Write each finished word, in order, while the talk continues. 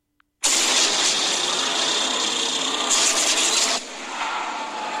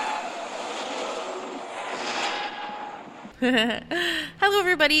Hello,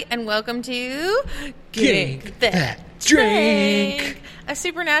 everybody, and welcome to Gank That Drink, a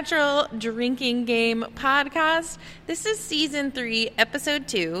supernatural drinking game podcast. This is Season 3, Episode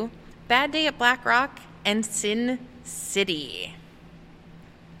 2, Bad Day at Black Rock and Sin City.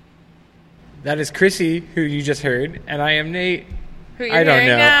 That is Chrissy, who you just heard, and I am Nate. Who you're I don't hearing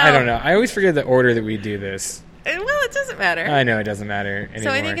know. now. I don't know. I always forget the order that we do this. Well, it doesn't matter. I know it doesn't matter anymore.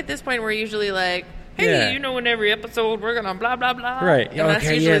 So I think at this point we're usually like, hey, Yeah. you know, in every episode we're gonna blah blah blah. Right. And that's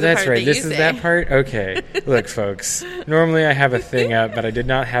Okay. usually Yeah, the that's part right. that This you is say. that part. Okay. Look, folks. Normally I have a thing up, but I did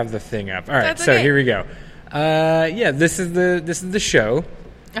not have the thing up. All right. That's So okay. here we go. Yeah. This is the show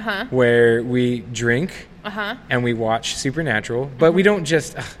where we drink and we watch Supernatural, but we don't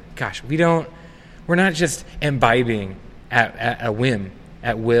just. We're not just imbibing at a whim,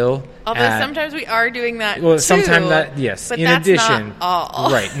 at will. Although sometimes we are doing that. Well, too, sometimes that, yes. But in that's addition, not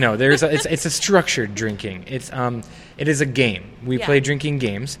all. right? No, it's a structured drinking. It is a game. We Yeah. play drinking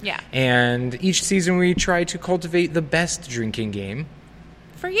games. Yeah. And each season we try to cultivate the best drinking game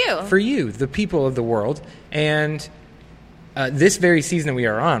For you. for you, the people of the world. And this very season we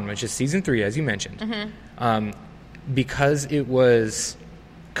are on, which is season 3, as you mentioned, because it was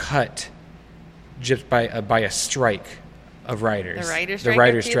cut just by a strike of writers. The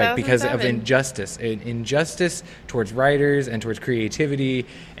writer's strike of because of 2007. injustice towards writers and towards creativity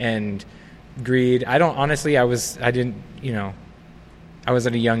and greed. I was at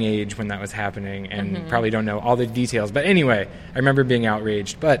a young age when that was happening and probably don't know all the details. But anyway, I remember being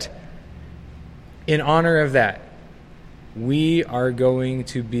outraged. But in honor of that, we are going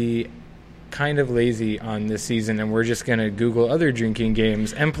to be kind of lazy on this season, and we're just going to Google other drinking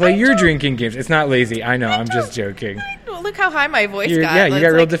games and play your drinking games. It's not lazy. I know. I'm just joking. Well, look how high my voice got. Yeah, you It's got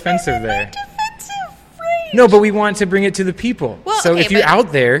real like, defensive I'm in there. my defensive range. No, but we want to bring it to the people. Well, so okay, if you're but-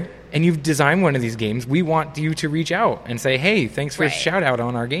 out there and you've designed one of these games, we want you to reach out and say, hey, thanks for Right. a shout out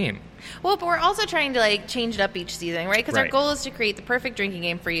on our game. Well, but we're also trying to change it up each season, right? Because our Right. goal is to create the perfect drinking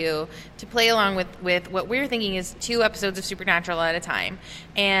game for you to play along with what we're thinking is 2 episodes of Supernatural at a time.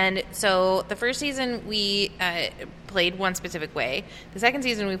 And so the first season we played one specific way. The second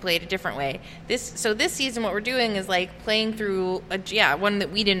season we played a different way. This season what we're doing is playing through one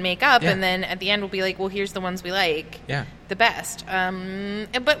that we didn't make up, Yeah. and then at the end we'll be like, well, here's the ones we like. Yeah. The best.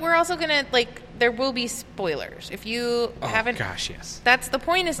 But we're also gonna there will be spoilers if you haven't. Gosh, yes. That's the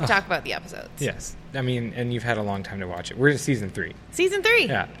point, is to talk about the episodes. Yes. I mean, and you've had a long time to watch it. We're in season 3. Season 3.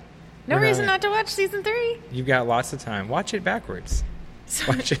 Yeah. No We're reason not to watch season 3. You've got lots of time. Watch it backwards.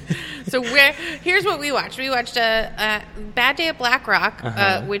 Watch it. So here's what we watched. We watched a Bad Day at Black Rock,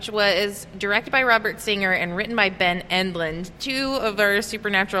 which was directed by Robert Singer and written by Ben Endland, 2 of our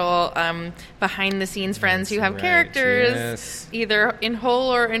Supernatural behind-the-scenes friends who have right, characters yes. either in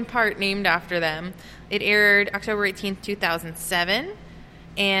whole or in part named after them. It aired October 18th, 2007.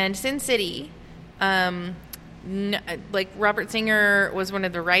 And Sin City, Robert Singer was one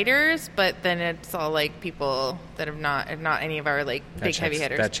of the writers, but then it's all people that have not any of our big heavy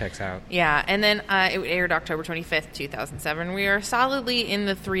hitters. That checks out. Yeah, and then it aired October 25th, 2007. We are solidly in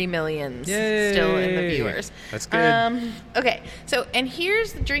the 3 millions still in the Yay. viewers. That's good. Okay, so and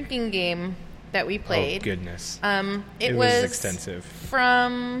here's the drinking game that we played. Oh, goodness. It was extensive.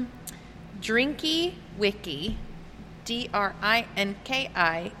 From Drinky Wiki,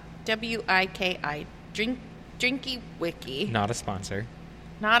 DRINKIWIKI, Drinky Wiki. Not a sponsor.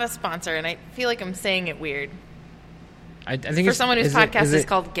 Not a sponsor, and I feel like I'm saying it weird. I think For it's, someone whose is podcast it, is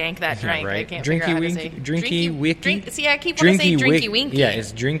called Gank That Yeah, Drink, I right. can't figure out how to say Drinky Wiki. See, I keep wanting to say Drinky Winky. Yeah,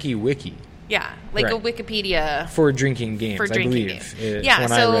 it's Drinky Wiki Yeah, like a Right. Wikipedia. for drinking games. For I drinking believe. games. Is Yeah, when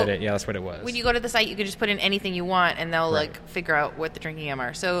so I read it, yeah, that's what it was. When you go to the site, you can just put in anything you want, and they'll Right. figure out what the drinking game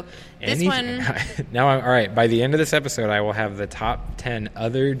are. So this Anything- one, now, all right. By the end of this episode, I will have the top 10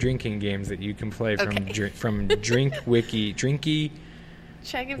 other drinking games that you can play from Okay. from Drink Wiki. Drinky.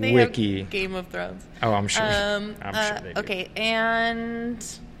 check if they Wiki. have Game of Thrones. Oh, I'm sure. I'm sure they do. Okay, and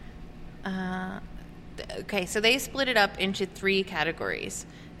okay, so they split it up into 3 categories: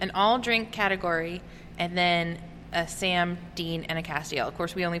 an all-drink category, and then a Sam, Dean, and a Castiel. Of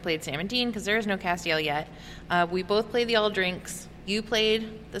course, we only played Sam and Dean because there is no Castiel yet. We both played the all-drinks. You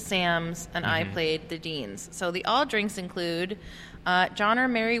played the Sams, and I played the Deans. So the all-drinks include John or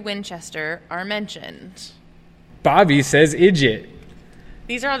Mary Winchester are mentioned. Bobby says "idjit."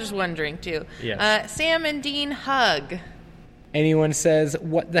 These are all just one drink, too. Yes. Sam and Dean hug. Anyone says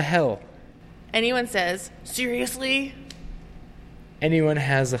 "what the hell." Anyone says, seriously? Anyone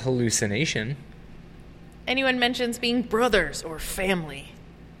has a hallucination. Anyone mentions being brothers or family.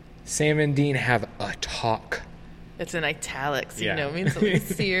 Sam and Dean have a talk. It's in italics. Yeah. You know, it means something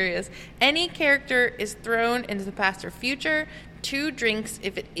serious. Any character is thrown into the past or future. 2 drinks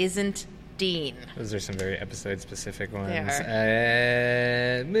if it isn't Dean. Those are some very episode-specific ones. They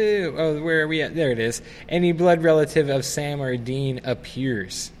Where are we at? There it is. Any blood relative of Sam or Dean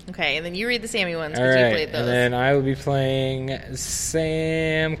appears. Okay, and then you read the Sammy ones All because you right, played those. and then I will be playing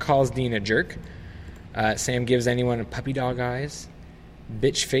Sam calls Dean a jerk. Sam gives anyone a puppy dog eyes.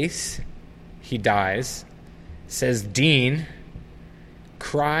 Bitch face. He dies. Says Dean.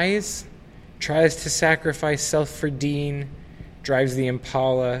 Cries. Tries to sacrifice self for Dean. Drives the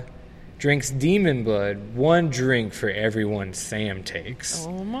Impala. Drinks demon blood. 1 drink for every one Sam takes.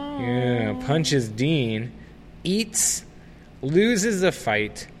 Oh my. Yeah, punches Dean. Eats. Loses a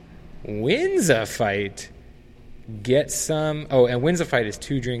fight. Wins a fight. Gets some. Oh, and wins a fight is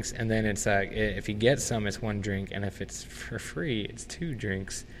 2 drinks, and then it's if he gets some, it's 1 drink, and if it's for free, it's 2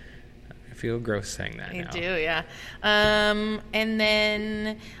 drinks. I feel gross saying that You now. do, yeah. And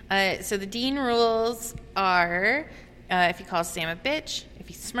then, so the Dean rules are if he calls Sam a bitch, if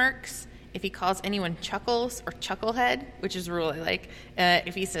he smirks, if he calls anyone Chuckles or Chucklehead, which is a rule I like,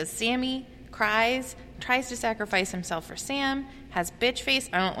 if he says Sammy, cries, tries to sacrifice himself for Sam, has bitch face.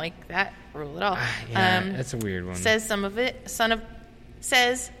 I don't like that rule at all. Yeah, that's a weird one. Says son of a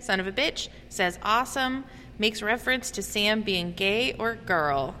bitch, says awesome, makes reference to Sam being gay or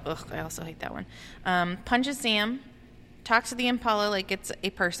girl. Ugh, I also hate that one. Punches Sam, talks to the Impala like it's a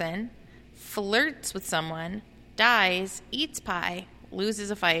person, flirts with someone, dies, eats pie,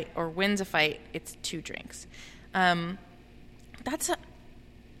 loses a fight, or wins a fight. It's 2 drinks. That's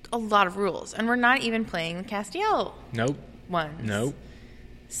a lot of rules, and we're not even playing the Castiel Nope. ones. Nope.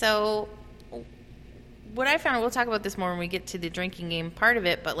 So what I found, we'll talk about this more when we get to the drinking game part of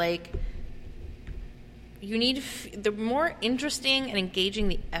it, but like you need the more interesting and engaging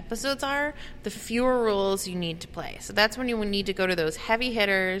the episodes are, the fewer rules you need to play. So that's when you would need to go to those heavy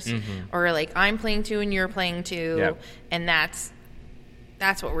hitters, or like I'm playing 2 and you're playing 2, Yep. and that's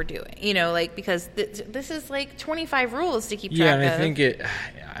what we're doing. You know, like because this is like 25 rules to keep track Yeah, and of. I think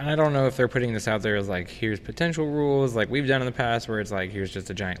and I don't know if they're putting this out there as like, here's potential rules, like we've done in the past, where it's like, here's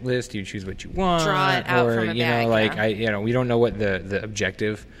just a giant list, you choose what you want, Draw it out or from a bag, like yeah. we don't know what the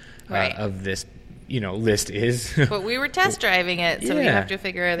objective Right. of this list is. But we were test driving it, so we Yeah. have to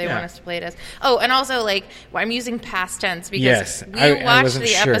figure they Yeah. want us to play it as. Oh, and also, like, I'm using past tense because Yes, we I watched wasn't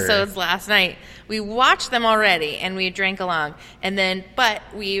the sure. episodes last night. We watched them already, and we drank along. And then, but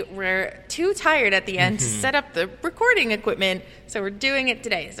we were too tired at the end to set up the recording equipment, so we're doing it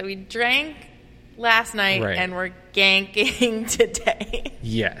today. So we drank last night, Right. and we're ganking today.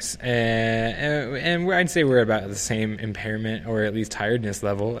 Yes, and I'd say we're about the same impairment or at least tiredness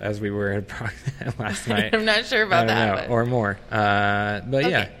level as we were at last night. I'm not sure about I don't that. know, But. or more. But Okay.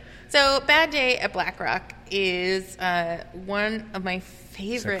 yeah, So Bad Day at Black Rock is one of my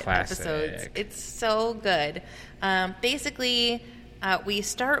favorite classic. episodes. It's so good. Basically, we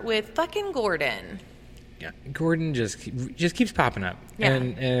start with fucking Gordon. yeah. Gordon just keeps popping up, Yeah.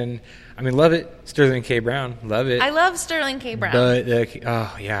 and I mean, love it. Sterling K. Brown, love it. I love Sterling K. Brown. But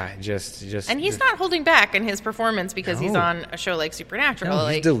just and he's not holding back in his performance because he's No. on a show like Supernatural. no,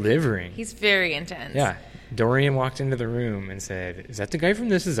 he's like delivering. he's very intense. Yeah, Dorian walked into the room and said, "Is that the guy from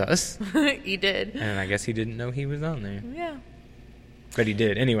This Is Us?" He did. And I guess he didn't know he was on there, Yeah. but he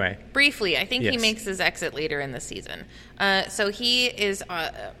did anyway. Briefly, I think he Yes. makes his exit later in the season. So he is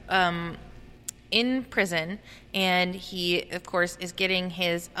in prison, and he, of course, is getting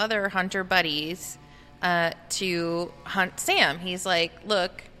his other hunter buddies to hunt Sam. He's like,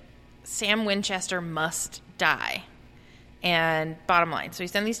 look, Sam Winchester must die. And bottom line. So he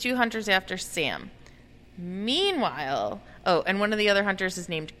sends these 2 hunters after Sam. Meanwhile, and one of the other hunters is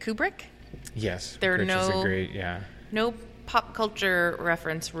named Kubrick. Yes, There are which is no- a great No pop culture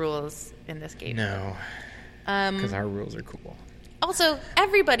reference rules in this game. No, because our rules are cool. Also,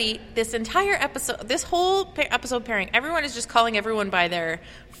 everybody, this entire episode, this whole episode pairing, everyone is just calling everyone by their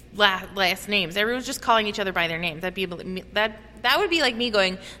last names. Everyone's just calling each other by their names. That would be like me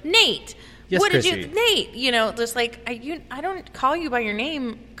going, Nate. Yes, what did Chrissy. you, Nate? You know, just like I don't call you by your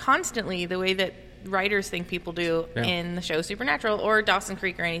name constantly the way that writers think people do Yeah. in the show Supernatural or Dawson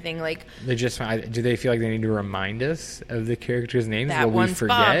Creek or anything like. They just do they feel like they need to remind us of the characters' names? That Will we one's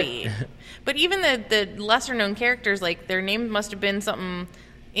forget? Bobby. But even the lesser known characters, like their names must have been something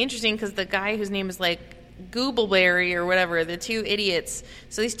interesting because the guy whose name is like Goobleberry or whatever, the 2 idiots.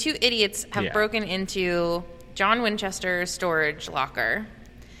 So these 2 idiots have Yeah. broken into John Winchester's storage locker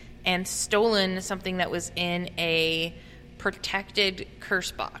and stolen something that was in a protected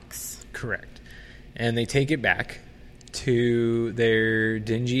curse box. Correct. And they take it back, to their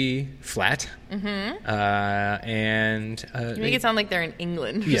dingy flat. And You make it sound like they're in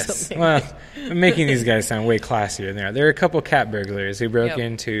England or yes. something. Well, I'm making these guys sound way classier than they are. There are a couple cat burglars who broke Yep.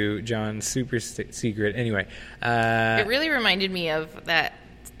 into John's super secret. Anyway, It really reminded me of that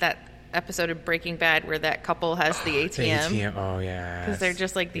episode of Breaking Bad where that couple has the ATM. the ATM. Oh yeah, Because they're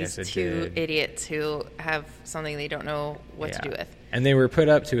just like these Yes, it two did. idiots who have something they don't know what to do with. And they were put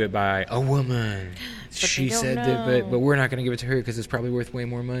up to it by a woman. She they don't said that, but know. we're not going to give it to her because it's probably worth way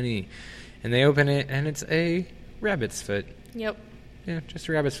more money. And they open it, and it's a rabbit's foot. Yep. Yeah, just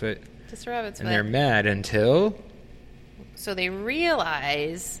a rabbit's foot. Just a rabbit's And foot. they're mad until So they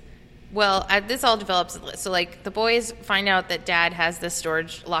realize, well, this all develops. So, like, the boys find out that Dad has this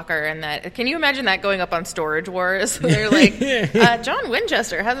storage locker, and that, can you imagine that going up on Storage Wars? They're like, John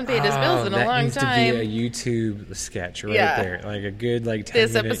Winchester hasn't paid his bills in a that long needs time. to be a YouTube sketch right Yeah. there, like a good 10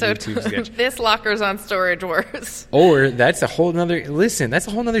 This minute episode, YouTube sketch. this locker's on Storage Wars. Or that's a whole nother that's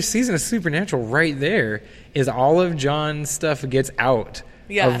a whole nother season of Supernatural right there. Is all of John's stuff gets out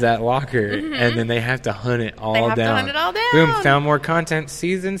of that locker, and then they have to hunt it all have to down. hunt it all down. Boom! Found more content.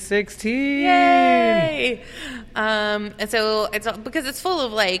 Season 16. Yay! And so it's because it's full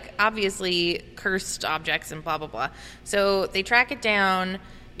of, like, obviously cursed objects and blah blah blah. So they track it down,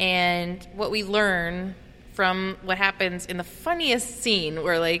 and what we learn from what happens in the funniest scene,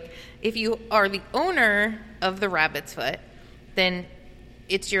 where, like, if you are the owner of the rabbit's foot, then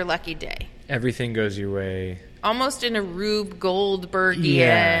it's your lucky day. Everything goes your way. Almost in a Rube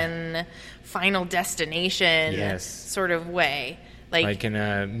Goldbergian Final Destination sort of way. Like in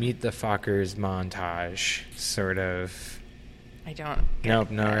a Meet the Fockers montage, sort of. I don't.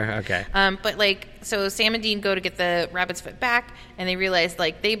 Nope, no, okay. But, like, so Sam and Dean go to get the rabbit's foot back, and they realize,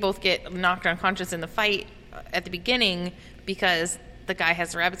 like, they both get knocked unconscious in the fight at the beginning because the guy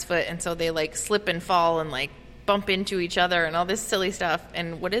has the rabbit's foot, and so they, like, slip and fall and, like, bump into each other and all this silly stuff.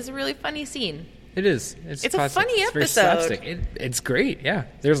 And what is a really funny scene. It is. It's a funny It's very episode. slapstick. It's great. Yeah,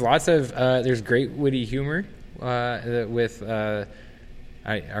 there's lots of there's great witty humor with with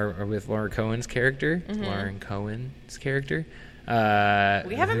Laura Cohen's character. Lauren Cohen's character. We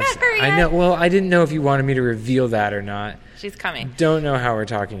haven't met her yet. I know. Well, I didn't know if you wanted me to reveal that or not. She's coming. Don't know how we're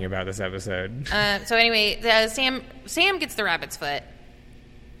talking about this episode. So anyway, Sam gets the rabbit's foot.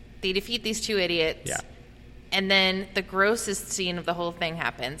 They defeat these two idiots. Yeah. And then the grossest scene of the whole thing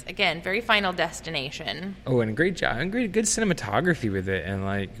happens. Again, very Final Destination. Oh, and a great job, and good cinematography with it, and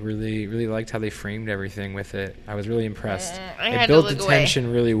like really liked how they framed everything with it. I was really impressed. I It had to built look the away.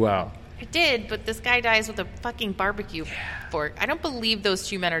 tension really well. It did, but this guy dies with a fucking barbecue fork. I don't believe those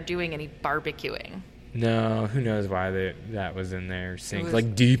two men are doing any barbecuing. No, who knows why that was in their sink, was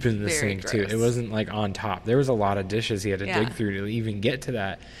like deep in the very sink too. gross. It wasn't like on top. There was a lot of dishes he had to Yeah. dig through to even get to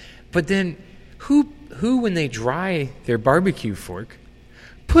that. But then, who when they dry their barbecue fork,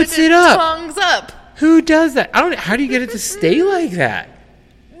 puts it up? Tongs up. Who does that? I don't. How do you get it to stay like that?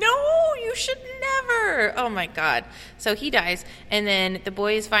 No, you should never. Oh my god. So he dies, and then the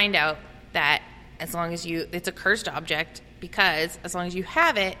boys find out that as long as it's a cursed object, because as long as you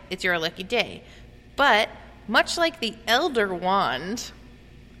have it, it's your lucky day. But much like the Elder Wand,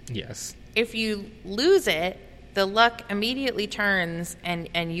 Yes. if you lose it, the luck immediately turns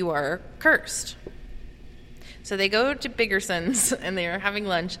and you are cursed. So they go to Biggerson's and they're having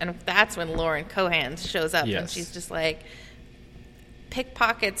lunch, and that's when Lauren Cohan shows up, and Yes. she's just like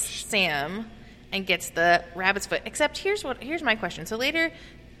pickpockets Sam and gets the rabbit's foot. Except here's my question. So later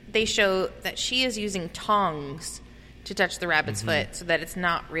they show that she is using tongs to touch the rabbit's foot so that it's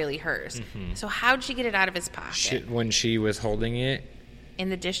not really hers. So how'd she get it out of his pocket? When she was holding it, In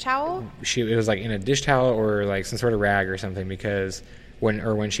the dish towel? it was like in a dish towel or like some sort of rag or something, because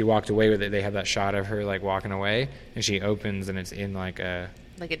when she walked away with it, they have that shot of her like walking away, and she opens and it's in like a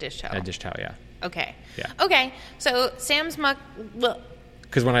Like a dish towel. dish towel. Yeah. Okay. Yeah. Okay. So Sam's muck. Look.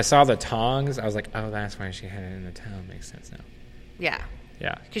 Because when I saw the tongs, I was like, oh, that's why she had it in the towel. Makes sense now. Yeah.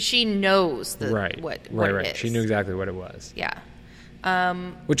 Yeah. Because she knows Right. what Right. it is. She knew exactly what it was. Yeah.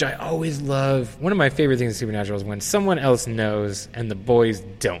 Which I always love. One of my favorite things in Supernatural is when someone else knows and the boys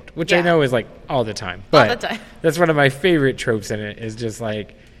don't, which I Yeah. know is like all the time. But All the time. that's one of my favorite tropes in it, is just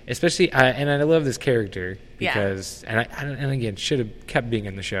like, especially, and I love this character Yeah. because, and again, should have kept being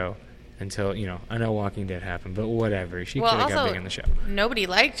in the show until, I know Walking Dead happened, but whatever. She could Well, have kept also, being in the show. nobody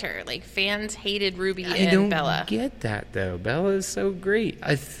liked her. Like, fans hated Ruby I and don't Bella. get that, though. Bella is so great.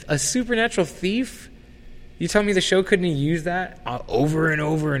 A supernatural thief? You tell me the show couldn't use that over and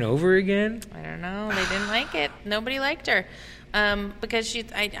over and over again? I don't know. They didn't like it. Nobody liked her. Because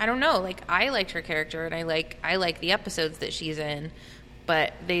I don't know. Like, I liked her character, and I like the episodes that she's in,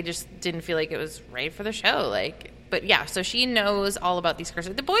 but they just didn't feel like it was right for the show. Like, But yeah, so she knows all about these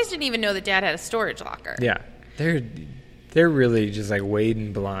curses. The boys didn't even know that Dad had a storage locker. Yeah, they're really just like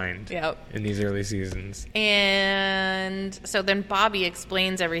wading blind. Yep. In these early seasons. And so then Bobby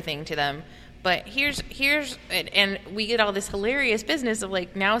explains everything to them. But here's and we get all this hilarious business of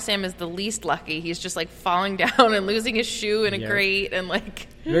like now Sam is the least lucky. He's just like falling down and losing his shoe in a grate and like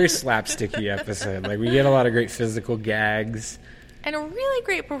very slapsticky episode. Like we get a lot of great physical gags and a really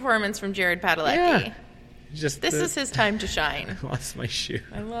great performance from Jared Padalecki. Yeah. This is his time to shine. I lost my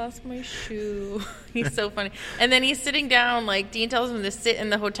shoe. He's so funny. And then he's sitting down, like, Dean tells him to sit in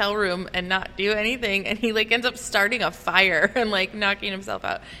the hotel room and not do anything. And he, like, ends up starting a fire and, like, knocking himself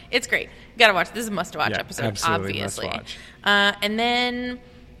out. It's great. You gotta watch. This is a must-watch episode, absolutely obviously. Must-watch. And then,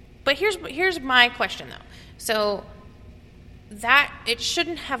 but here's my question, though. So that, it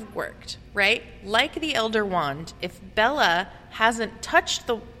shouldn't have worked, right? Like the Elder Wand, if Bella hasn't touched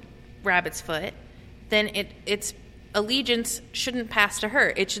the rabbit's foot, then its allegiance shouldn't pass to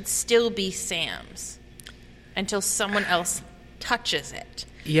her. It should still be Sam's until someone else touches it.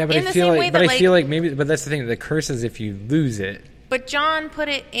 Yeah, but I feel like maybe that's the thing. The curse is if you lose it. But John put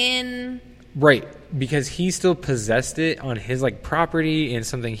it in. Right, because he still possessed it on his like property and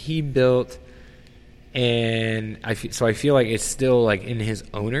something he built, and I feel like it's still like in his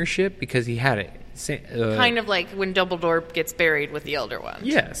ownership because he had it. Kind of like when Dumbledore gets buried with the Elder Wand.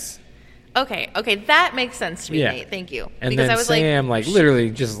 Yes. Okay, that makes sense to me, Nate. Thank you. And because then I was Sam literally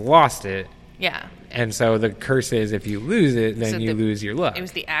just lost it. Yeah. And so the curse is if you lose it, then you lose your luck. It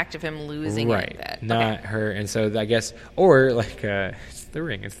was the act of him losing right, it. Not her. And so I guess, or like it's the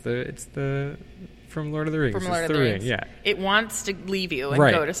ring. It's the from Lord of the Rings. From Lord of the Rings. Yeah. It wants to leave you and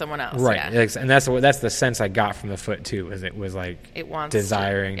go to someone else. Right. Yeah. And that's the sense I got from the foot too. Was it was like it wants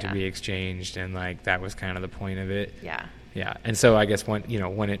desiring to be exchanged, and like that was kind of the point of it. Yeah. Yeah, and so I guess when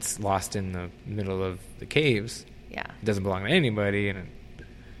it's lost in the middle of the caves, it doesn't belong to anybody, and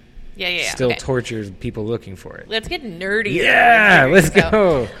it still tortures people looking for it. Let's get nerdy. Yeah, let's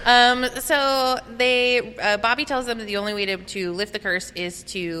go. So Bobby tells them that the only way to lift the curse is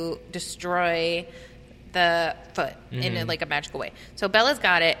to destroy the foot in like a magical way. So Bella's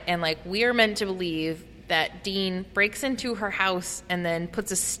got it, and like we are meant to believe that Dean breaks into her house and then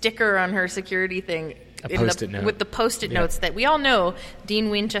puts a sticker on her security thing. A Post-it note. With the Post-it notes that we all know Dean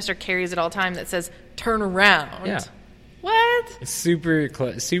Winchester carries at all time that says, turn around. Yeah. What? It's super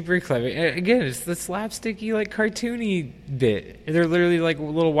clever. Again, it's the slapsticky, like, cartoony bit. They're literally like a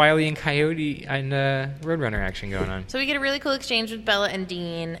little Wile E. Coyote and Roadrunner action going on. So we get a really cool exchange with Bella and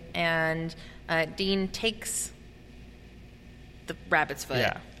Dean, and Dean takes the rabbit's foot.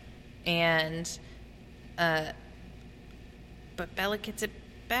 Yeah. And, but Bella gets it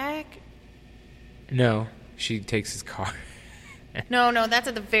back. No, she takes his car. No, that's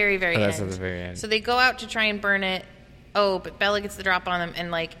at the very, very end. That's at the very end. So they go out to try and burn it. Oh, but Bella gets the drop on them, and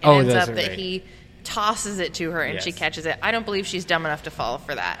like it ends up that he tosses it to her, and she catches it. I don't believe she's dumb enough to fall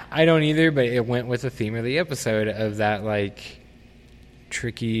for that. I don't either, but it went with the theme of the episode of that like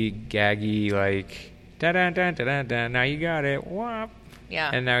tricky, gaggy, like da da da da da. Now you got it, whop.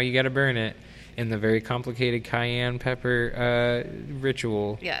 Yeah. And now you got to burn it. In the very complicated cayenne pepper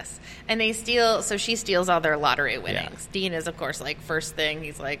ritual. Yes. And she steals all their lottery winnings. Yeah. Dean is, of course, like, first thing,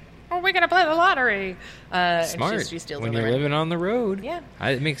 he's like, oh, we're going to play the lottery. Smart. And she steals when you're living on the road. Yeah.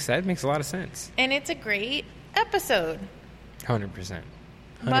 That makes a lot of sense. And it's a great episode. 100%.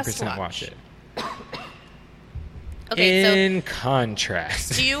 100% watch it. Okay, In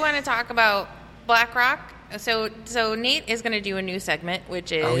contrast. Do you want to talk about Black Rock? So Nate is going to do a new segment,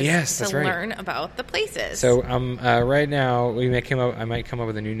 which is to learn about the places. So right now I might come up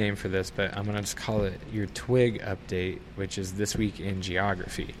with a new name for this, but I'm going to just call it your Twig Update, which is This Week in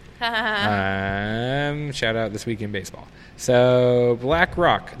Geography. Shout out This Week in Baseball. So Black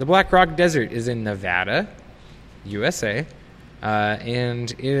Rock. The Black Rock Desert is in Nevada, USA. And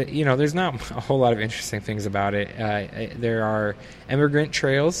there's not a whole lot of interesting things about it. There are immigrant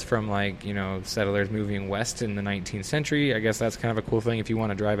trails from settlers moving west in the 19th century. I guess that's kind of a cool thing if you want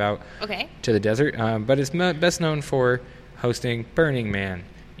to drive out to the desert. But it's best known for hosting Burning Man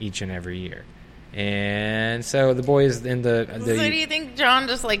each and every year. And so the boys in the so do you think John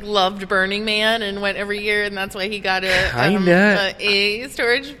just loved Burning Man and went every year, and that's why he got a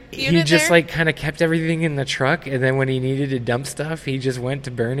storage unit? He just kind of kept everything in the truck, and then when he needed to dump stuff, he just went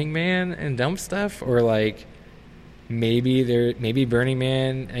to Burning Man and dumped stuff, or maybe Burning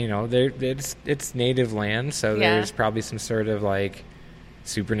Man, it's native land, so there's probably some sort of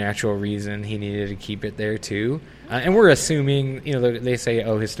supernatural reason he needed to keep it there too. And we're assuming, they say,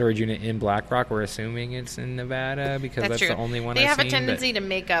 his storage unit in Black Rock, we're assuming it's in Nevada because that's the only one I've seen. They have a tendency to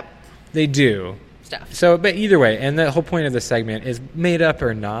make up. They do. stuff. So, but either way, and the whole point of this segment is made up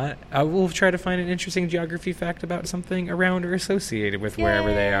or not. We'll try to find an interesting geography fact about something around or associated with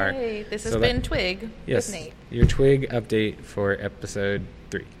wherever they are. Yay. This has been Twig Yes, with Nate. your Twig update for episode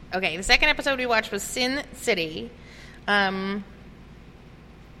 3. Okay, the second episode we watched was Sin City. I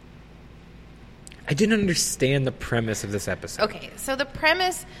didn't understand the premise of this episode. Okay, so the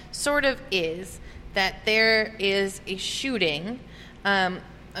premise sort of is that there is a shooting. So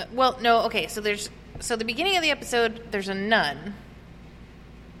the beginning of the episode, there's a nun,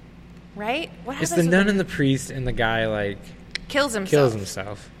 right? What It's happens the with nun and the priest, and the guy like kills himself. kills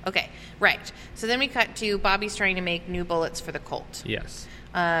himself. Okay, right. So then we cut to Bobby's trying to make new bullets for the Colt. Yes.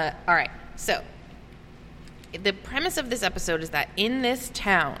 All right. So the premise of this episode is that in this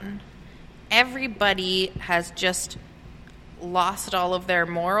town, everybody has just lost all of their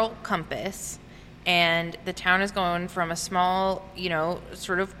moral compass, and the town is going from a small,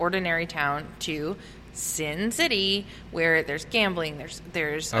 sort of ordinary town to Sin City, where there's gambling,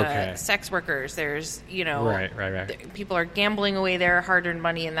 there's Okay. sex workers, there's Right. people are gambling away their hard-earned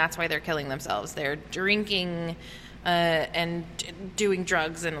money, and that's why they're killing themselves. They're drinking and doing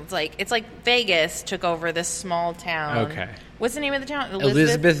drugs, and it's like Vegas took over this small town. Okay. What's the name of the town?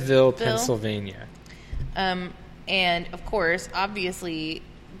 Elizabethville, Pennsylvania. And of course, obviously,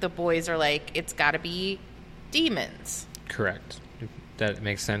 the boys are like, it's got to be demons. Correct. That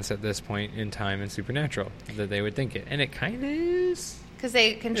makes sense at this point in time in Supernatural, that they would think it. And it kind of is. Because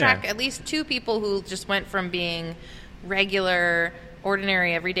they can track at least 2 people who just went from being regular,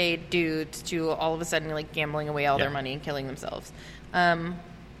 ordinary, everyday dudes to all of a sudden like gambling away all their money and killing themselves.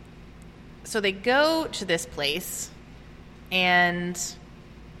 So they go to this place, and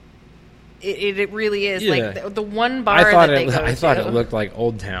it really is like the one bar that they go to. I thought it looked like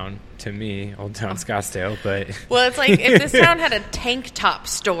Old Town to me, Old Town Scottsdale, but well, it's like if this town had a tank top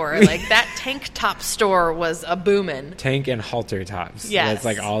store, like that tank top store was a boomin'. Tank and halter tops. Yes. That's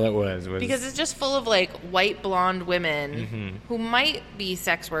like all it was. Because it's just full of like white blonde women who might be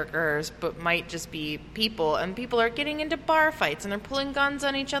sex workers, but might just be people, and people are getting into bar fights, and they're pulling guns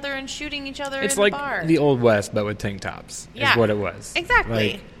on each other and shooting each other it's in like the bar. the Old West, but with tank tops. Yeah. Is what it was.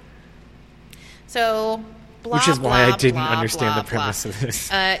 Exactly. Like, so, blah, which is why blah, I didn't blah, understand blah, the premise of this.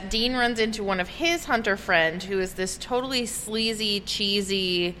 Dean runs into one of his hunter friend, who is this totally sleazy,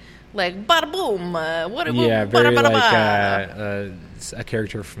 cheesy, like, bada boom, Yeah, very like a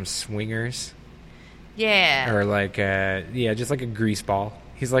character from Swingers. Yeah. Or like, just like a greaseball.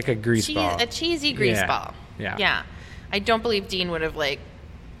 He's like a greaseball. A cheesy greaseball. Yeah. Yeah. I don't believe Dean would have, like,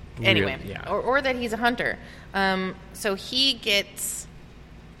 anyway. Yeah. Or that he's a hunter. So he gets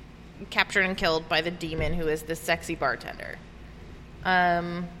captured and killed by the demon, who is the sexy bartender.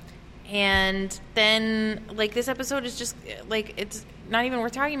 And then, like, this episode is just, like, it's not even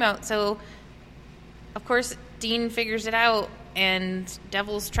worth talking about. So, of course, Dean figures it out, and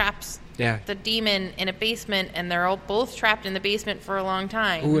Devils traps the demon in a basement, and they're all both trapped in the basement for a long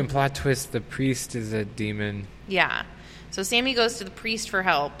time. Ooh, and plot twist, the priest is a demon. Yeah. So Sammy goes to the priest for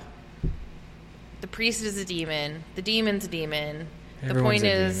help. The priest is a demon. The demon's a demon. Everyone's the point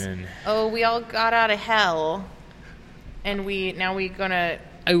a is, demon. We all got out of hell, and we're gonna.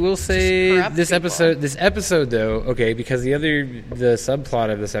 I will say this people. episode though, okay, because the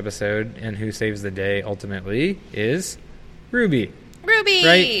subplot of this episode and who saves the day ultimately is Ruby. Ruby,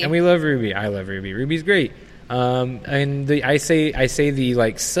 right? And we love Ruby. I love Ruby. Ruby's great. And I say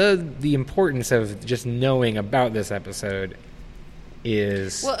the importance of just knowing about this episode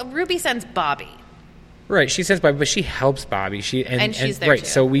is Ruby sends Bobby. Right, she sends Bobby, but she helps Bobby. And she's there right.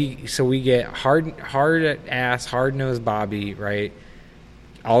 too. So we get hard nosed Bobby, right?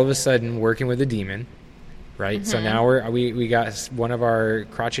 All of a sudden working with a demon, right? Mm-hmm. So now we got one of our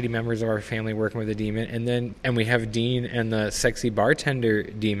crotchety members of our family working with a demon, and we have Dean and the sexy bartender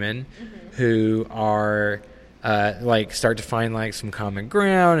demon, who are start to find like some common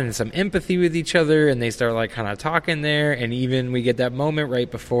ground and some empathy with each other, and they start like kind of talking there, and even we get that moment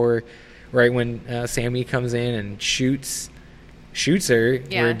right when Sammy comes in and shoots her,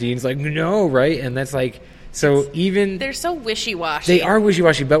 where Dean's like, no, right? And that's like, so they're so wishy-washy. They are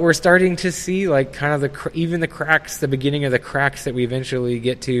wishy-washy, but we're starting to see like kind of even the cracks, the beginning of the cracks that we eventually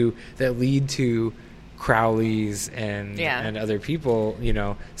get to that lead to Crowley's and other people,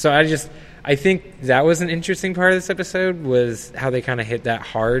 So I think that was an interesting part of this episode, was how they kind of hit that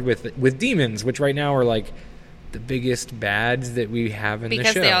hard with demons, which right now are like the biggest bads that we have in the show.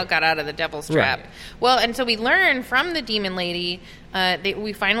 Because they all got out of the devil's trap. Right. Well, and so we learn from the demon lady,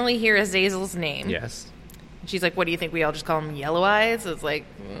 we finally hear Azazel's name. Yes. She's like, what do you think? We all just call him Yellow Eyes? It's like,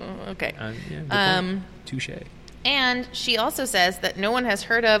 okay. Touche. And she also says that no one has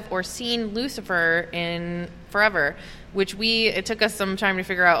heard of or seen Lucifer in forever, which it took us some time to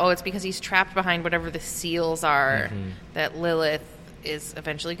figure out, it's because he's trapped behind whatever the seals are that Lilith is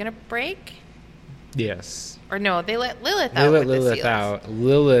eventually going to break. Yes. Or no, they let Lilith They out. let with the Lilith seals. out.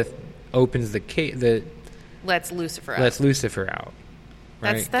 Lilith opens Lets Lucifer out. lets Lucifer out.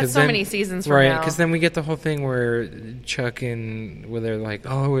 Right? That's so many seasons from right, now. because then we get the whole thing where Chuck where they're like,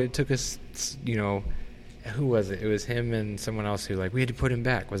 it took us, who was it? It was him and someone else who, we had to put him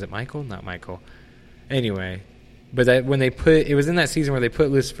back. Was it Michael? Not Michael. Anyway, but it was in that season where they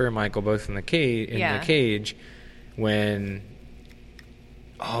put Lucifer and Michael both in the cage when,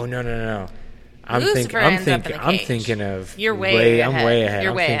 no. I'm thinking of. You're way ahead. I'm way ahead.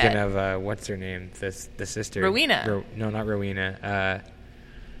 You're I'm way thinking ahead. of what's her name? The sister. Rowena. No, not Rowena.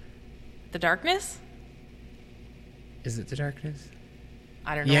 The Darkness? Is it the Darkness?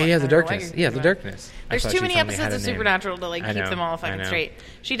 I don't know. Yeah, the Darkness. Yeah, the Darkness. There's too many episodes of Supernatural to keep them all fucking straight.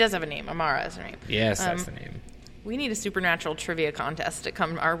 She does have a name. Amara is her name. Yes, that's the name. We need a Supernatural trivia contest to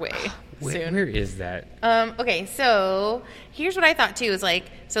come our way soon. Where is that? Okay, so here's what I thought too is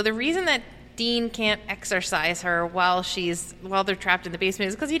so the reason that Dean can't exorcise her while they're trapped in the basement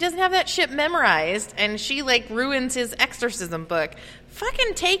is because he doesn't have that shit memorized, and she ruins his exorcism book.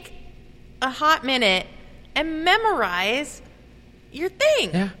 Fucking take a hot minute and memorize your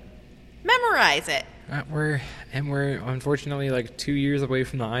thing. Yeah, memorize it. We're unfortunately 2 years away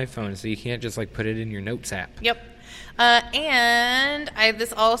from the iPhone, so you can't just put it in your notes app. Yep. And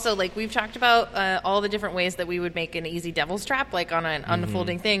this also, we've talked about all the different ways that we would make an easy devil's trap, on an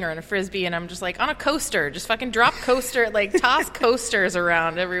unfolding thing or on a frisbee, and I'm just on a coaster. Just fucking drop coaster, toss coasters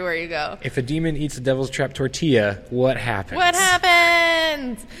around everywhere you go. If a demon eats a devil's trap tortilla, what happens? What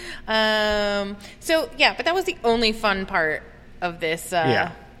happens? So, yeah, but that was the only fun part of this.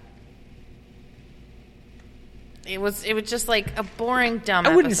 Yeah. It was just a boring, dumb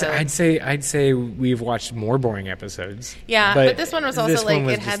I wouldn't episode. say. I'd say we've watched more boring episodes. Yeah, but this one was also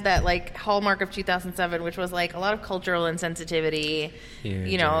had that hallmark of 2007, which was a lot of cultural insensitivity.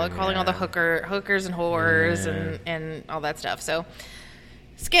 Calling all the hookers and whores and all that stuff. So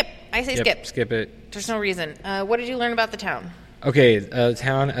skip. I say skip. Skip it. There's no reason. What did you learn about the town? Okay,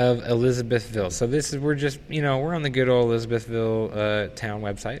 town of Elizabethville. So we're on the good old Elizabethville town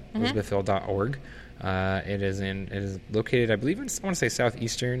website, elizabethville.org. It is located, I believe, I want to say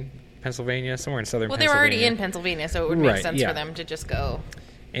southeastern Pennsylvania, somewhere in southern Pennsylvania. Well, they were already in Pennsylvania, so it would make sense for them to just go.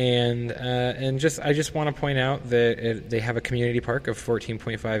 And I just want to point out that they have a community park of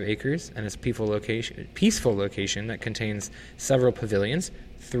 14.5 acres, and it's a peaceful location that contains several pavilions,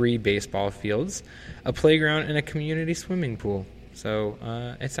 3 baseball fields, a playground, and a community swimming pool. So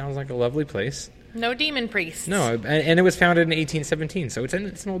it sounds like a lovely place. No demon priests. No, and it was founded in 1817, so it's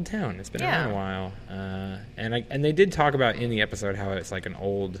an old town. It's been around a while. And they did talk about in the episode how it's an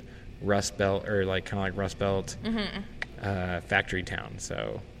old Rust Belt, or kind of like Rust Belt factory town.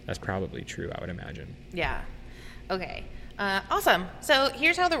 So that's probably true, I would imagine. Yeah. Okay. Awesome. So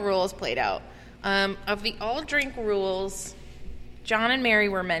here's how the rules played out. Of the all drink rules, John and Mary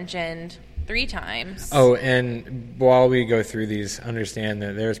were mentioned 3 times. Oh, and while we go through these, understand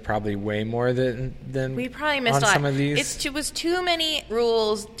that there's probably way more than we probably missed on a lot. Some of these. It was too many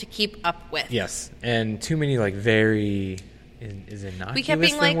rules to keep up with. Yes, and too many very is innocuous. We kept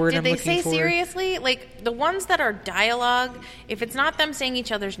being word did I'm they looking say for? seriously? The ones that are dialogue, if it's not them saying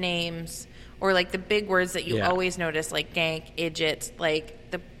each other's names, or the big words that you always notice, gank, idjit,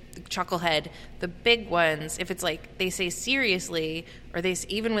 the chucklehead, the big ones, if it's they say seriously, or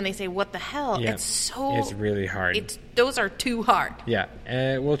even when they say what the hell, it's really hard. Those are too hard. Yeah,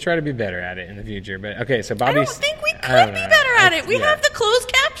 we'll try to be better at it in the future. But okay, so Bobby, I don't think we could be better at it. We have the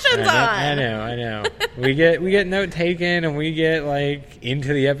closed captions on. I know. we get note taken, and we get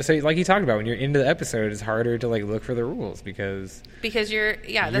into the episode. Like you talked about, when you're into the episode, it's harder to look for the rules because you're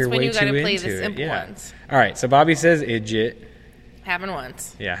that's when you got to play the simple ones. All right, so Bobby says idjit. Happened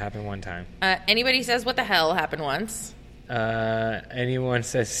once. Yeah, happened one time. Anybody says what the hell happened once. Anyone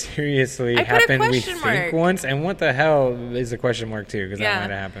says seriously I happened we think mark. Once, and what the hell is a question mark too, because that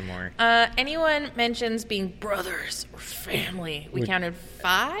might have happened more. Anyone mentions being brothers or family, we counted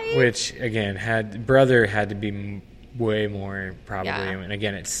 5, which again brother had to be way more probably. And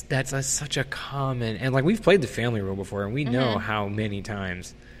again, that's such a common, and we've played the family rule before, and we know how many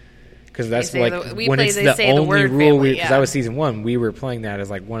times. Because that's when it's the only rule. Because that was season 1, we were playing that as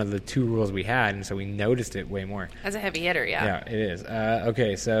one of the 2 rules we had, and so we noticed it way more. As a heavy hitter, Yeah, it is.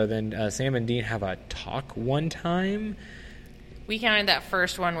 Okay, so then Sam and Dean have a talk one time. We counted that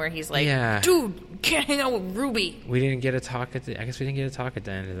first one where he's dude, can't hang out with Ruby. We didn't get a talk I guess we didn't get a talk at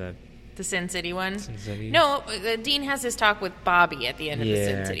the end of The Sin City one? Sin City. No, Dean has his talk with Bobby at the end of the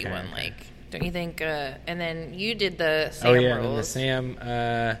Sin City okay, one. okay. Like, don't you think? And then you did the Sam and the rules.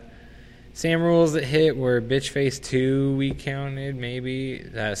 Sam rules that hit were bitch face 2. We counted maybe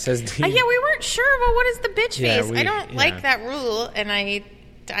says Dean. Yeah, we weren't sure about what is the bitch Yeah, face. I don't like that rule, and I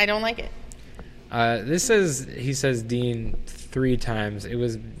don't like it. This says he says Dean 3 times. It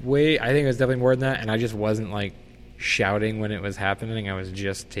was I think it was definitely more than that, and I just wasn't like shouting when it was happening. I was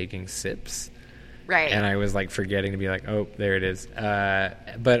just taking sips. Right. And I was like forgetting to be like, oh, there it is.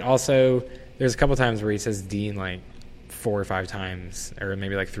 But also, there's a couple times where he says Dean like 4 or 5 times, or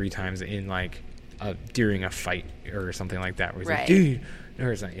maybe like 3 times in like during a fight or something like that. Where he's like, Dean,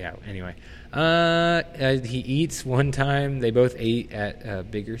 or something. Yeah. Anyway, he eats one time. They both ate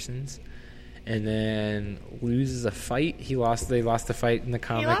at Biggerson's, and then loses a fight. They lost the fight in the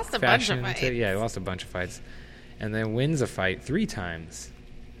comic lost a fashion. bunch of fights. Yeah, he lost a bunch of fights, and then wins a fight 3 times.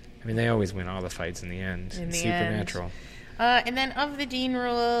 I mean, they always win all the fights in the end. It's supernatural. And then of the Dean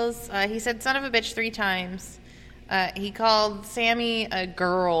rules, he said son of a bitch 3 times. He called Sammy a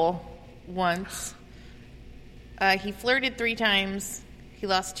girl once. He flirted 3 times. He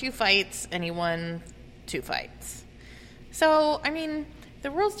lost 2 fights, and he won 2 fights. So, I mean,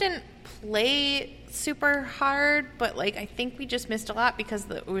 the rules didn't play super hard, but, like, I think we just missed a lot because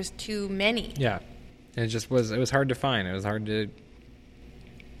it was too many. Yeah. It was hard to find. It was hard to...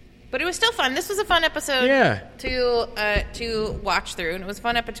 But it was still fun. This was a fun episode to watch through, and it was a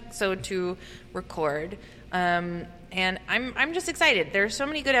fun episode to record. And I'm just excited. There are so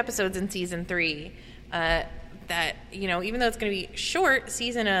many good episodes in season 3 that, you know, even though it's going to be short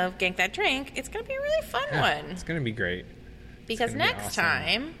season of Gank That Drink, it's going to be a really fun one. It's going to be great. Because next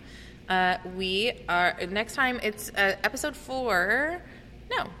time it's episode 4.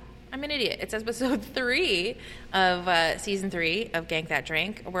 No. I'm an idiot. It's episode 3 of season 3 of Gank That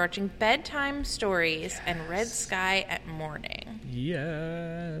Drink. We're watching Bedtime Stories and Red Sky at Morning.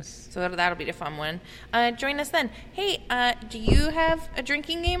 Yes. So that'll be the fun one. Join us then. Hey, do you have a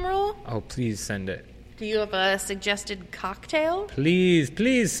drinking game rule? Oh, please send it. Do you have a suggested cocktail? Please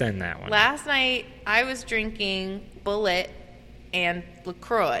send that one. Last night, I was drinking Bullet and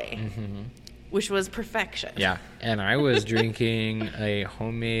LaCroix. Mm-hmm. Which was perfection. Yeah, and I was drinking a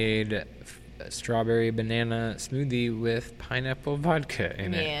homemade strawberry banana smoothie with pineapple vodka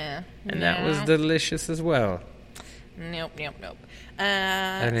in it. Yeah. And that was delicious as well. Nope. So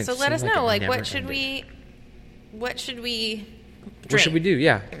seemed let us know, like it what should we drink? What should we do?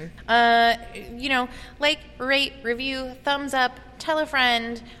 Yeah. Like, rate, review, thumbs up, tell a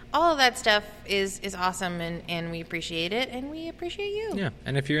friend. All of that stuff is awesome, and we appreciate it, and we appreciate you. Yeah,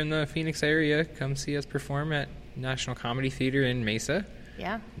 and if you're in the Phoenix area, come see us perform at National Comedy Theater in Mesa.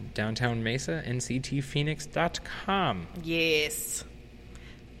 Yeah. Downtown Mesa, nctphoenix.com. Yes.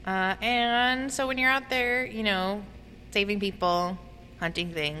 And so when you're out there, saving people,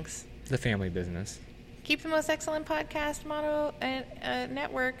 hunting things. The family business. Keep the most excellent podcast motto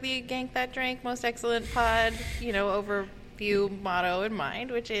network, the Gank That Drink most excellent pod, overview motto in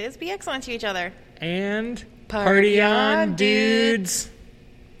mind, which is be excellent to each other. And party on, dudes.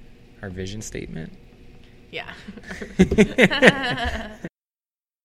 Our vision statement. Yeah.